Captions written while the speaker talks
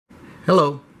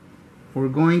Hello, we're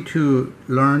going to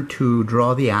learn to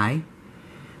draw the eye,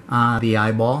 the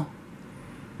eyeball.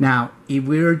 Now, if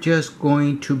we're just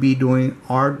going to be doing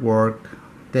artwork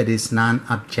that is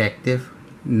non-objective,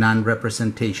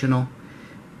 non-representational,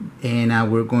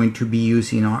 and we're going to be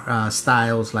using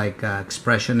styles like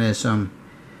expressionism,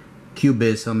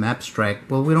 cubism,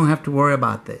 abstract, well, we don't have to worry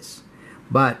about this.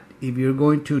 But if you're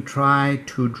going to try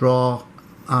to draw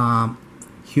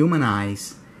human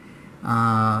eyes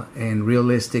and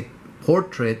realistic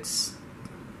portraits,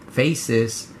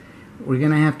 faces, we're going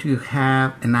to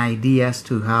have an idea as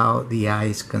to how the eye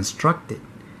is constructed.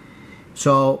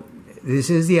 So this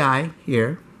is the eye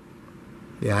here,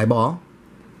 the eyeball.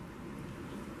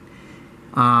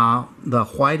 The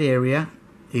white area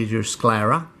is your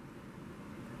sclera.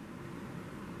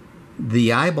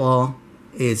 The eyeball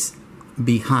is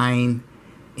behind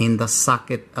in the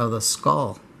socket of the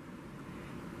skull,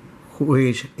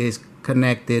 which is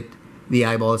connected, the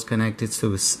eyeball is connected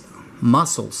to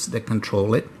muscles that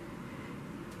control it,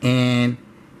 and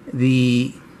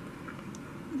the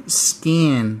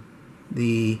skin,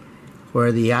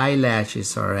 where the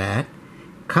eyelashes are at,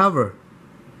 cover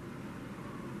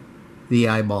the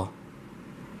eyeball.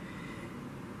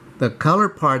 The color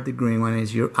part, the green one,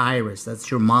 is your iris. That's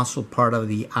your muscle part of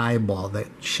the eyeball that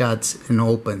shuts and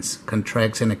opens,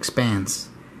 contracts and expands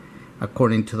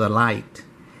according to the light.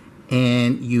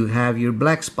 And you have your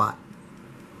black spot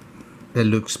that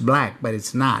looks black, but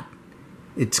it's not.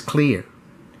 It's clear.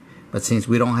 But since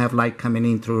we don't have light coming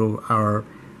in through our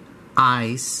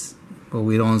eyes, well,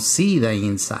 we don't see the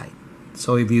inside.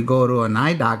 So if you go to an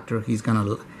eye doctor, he's going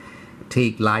to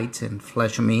take lights and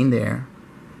flash them in there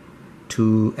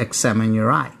to examine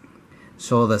your eye.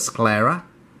 So the sclera,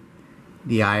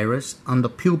 the iris, and the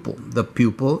pupil. The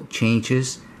pupil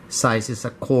changes sizes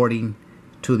according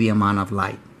to the amount of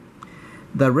light.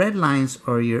 The red lines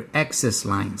are your axis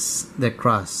lines that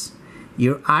cross.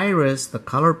 Your iris, the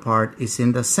color part, is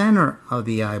in the center of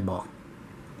the eyeball.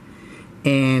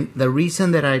 And the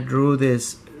reason that I drew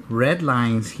this red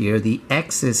lines here, the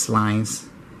axis lines,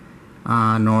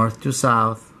 north to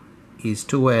south, east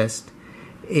to west,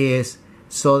 is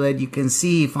so that you can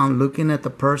see if I'm looking at the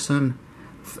person,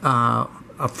 a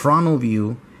frontal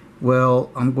view, well,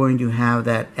 I'm going to have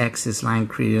that axis line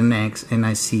create an X, and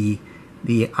I see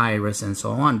the iris and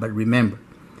so on. But remember,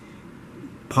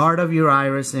 part of your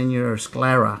iris and your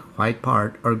sclera, white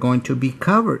part, are going to be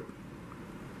covered.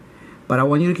 But I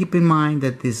want you to keep in mind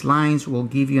that these lines will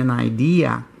give you an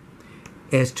idea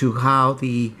as to how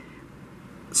the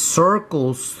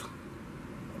circles,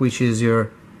 which is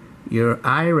your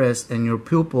iris and your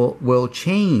pupil, will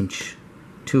change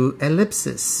to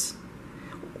ellipses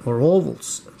or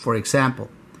ovals. For example,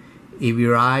 if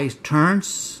your eye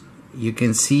turns, you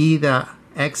can see the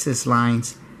axis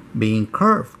lines being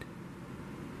curved,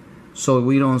 so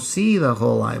we don't see the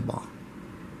whole eyeball.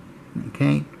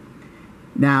 Okay,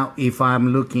 now if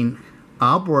I'm looking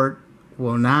upward,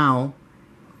 well, now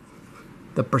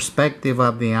the perspective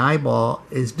of the eyeball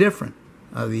is different,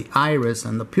 of the iris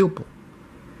and the pupil.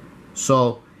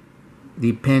 So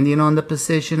depending on the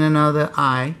positioning of the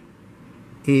eye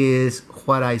is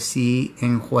what I see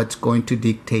and what's going to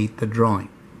dictate the drawing.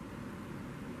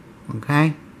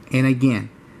 Okay, and again,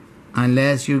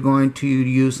 unless you're going to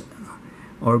use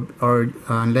or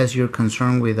unless you're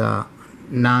concerned with a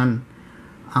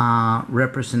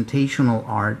non-representational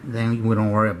art, then we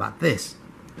don't worry about this.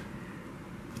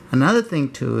 Another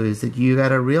thing too is that you got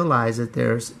to realize that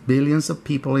there's billions of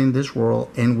people in this world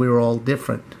and we're all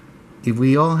different. If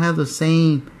we all have the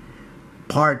same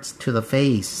parts to the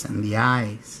face and the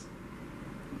eyes,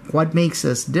 what makes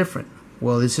us different?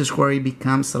 Well, this is where it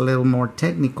becomes a little more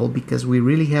technical, because we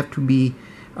really have to be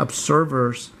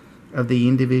observers of the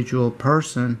individual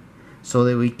person so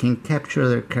that we can capture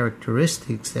their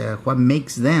characteristics, what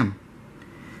makes them.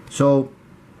 So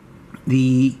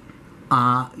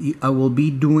I will be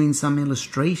doing some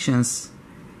illustrations,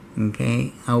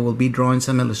 okay? I will be drawing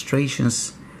some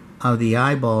illustrations of the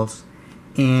eyeballs,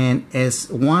 and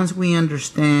once we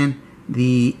understand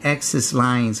the axis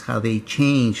lines, how they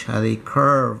change, how they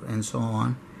curve, and so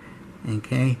on,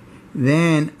 okay,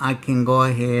 then I can go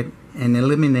ahead and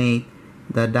eliminate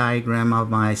the diagram of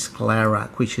my sclera,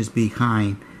 which is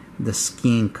behind the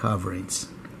skin coverings.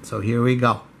 So here we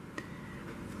go.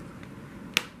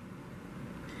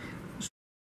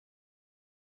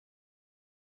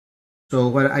 So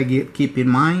what I keep in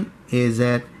mind is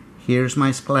that here's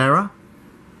my sclera.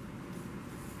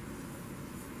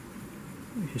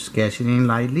 You're sketching in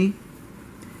lightly.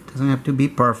 Doesn't have to be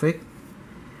perfect.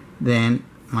 Then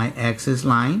my axis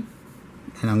line,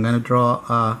 and I'm going to draw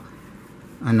a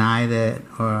an eye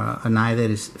that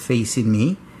is facing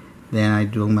me. Then I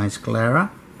do my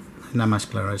sclera, not my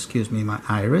sclera, excuse me, my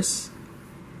iris,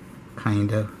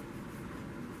 kind of,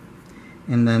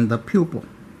 and then the pupil.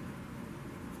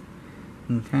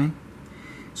 Okay,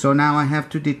 so now I have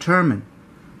to determine,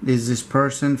 is this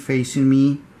person facing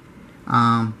me,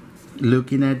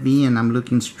 looking at me, and I'm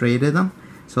looking straight at them?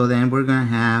 So then we're going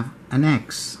to have an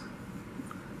X.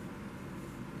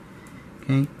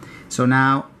 Okay, so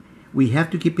now we have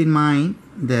to keep in mind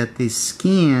that the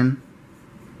skin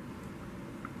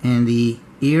and the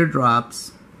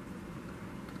eardrops,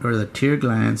 or the tear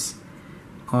glands,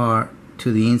 are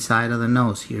to the inside of the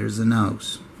nose. Here's the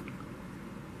nose.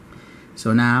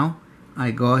 So now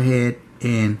I go ahead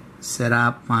and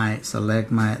select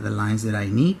the lines that I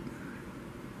need.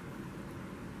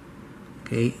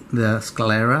 Okay, the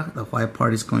sclera, the white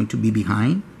part, is going to be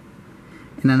behind.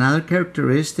 And another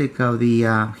characteristic of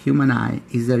the human eye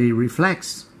is that it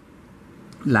reflects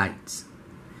lights.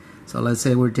 So let's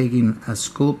say we're taking a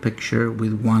school picture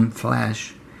with one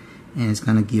flash, and it's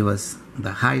going to give us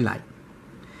the highlight.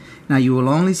 Now you will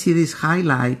only see this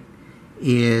highlight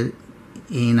in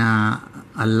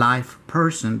a live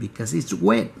person because it's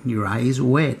wet. Your eye is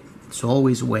wet. It's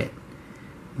always wet.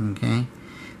 Okay,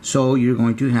 so you're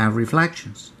going to have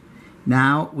reflections.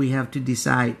 Now we have to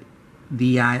decide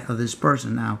the eye of this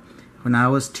person. Now, when I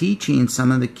was teaching,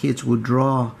 some of the kids would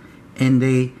draw and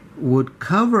they would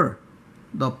cover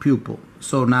the pupil.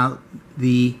 So now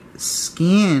the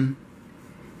skin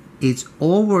is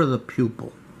over the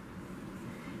pupil.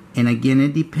 And again,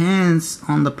 it depends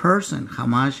on the person, how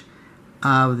much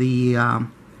of the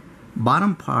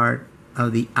bottom part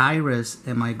of the iris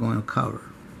am I going to cover.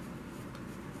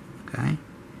 Okay,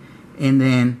 and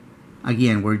then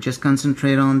again, we're just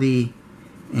concentrate on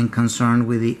and concerned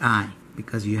with the eye,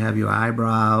 because you have your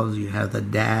eyebrows, you have the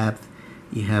depth,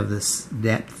 you have this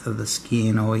depth of the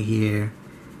skin over here,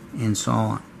 and so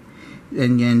on.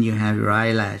 And then you have your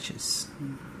eyelashes.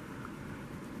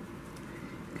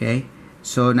 Okay,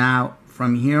 so now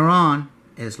from here on,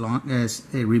 as long as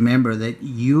remember that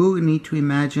you need to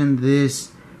imagine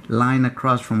this line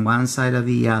across from one side of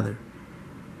the other,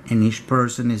 and each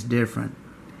person is different.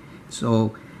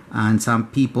 So, and some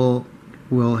people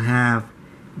will have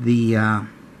the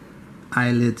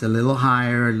eyelids a little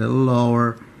higher, a little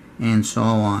lower, and so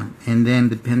on. And then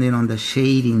depending on the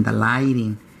shading, the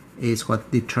lighting is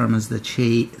what determines the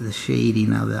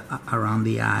shading of around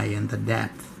the eye and the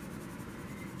depth.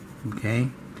 Okay,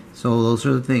 so those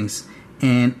are the things.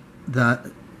 And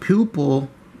the pupil,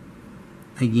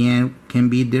 again, can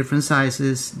be different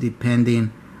sizes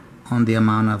depending on the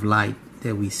amount of light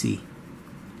that we see.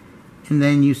 And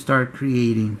then you start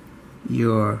creating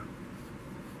your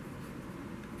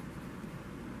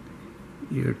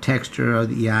texture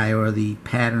of the eye, or the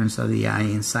patterns of the eye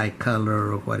inside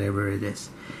color, or whatever it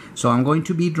is. So I'm going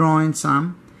to be drawing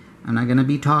some. I'm not going to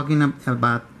be talking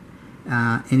about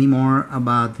anymore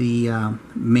about the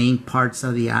main parts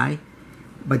of the eye,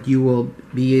 but you will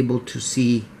be able to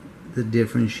see the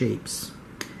different shapes.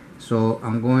 So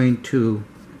I'm going to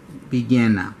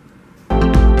begin now.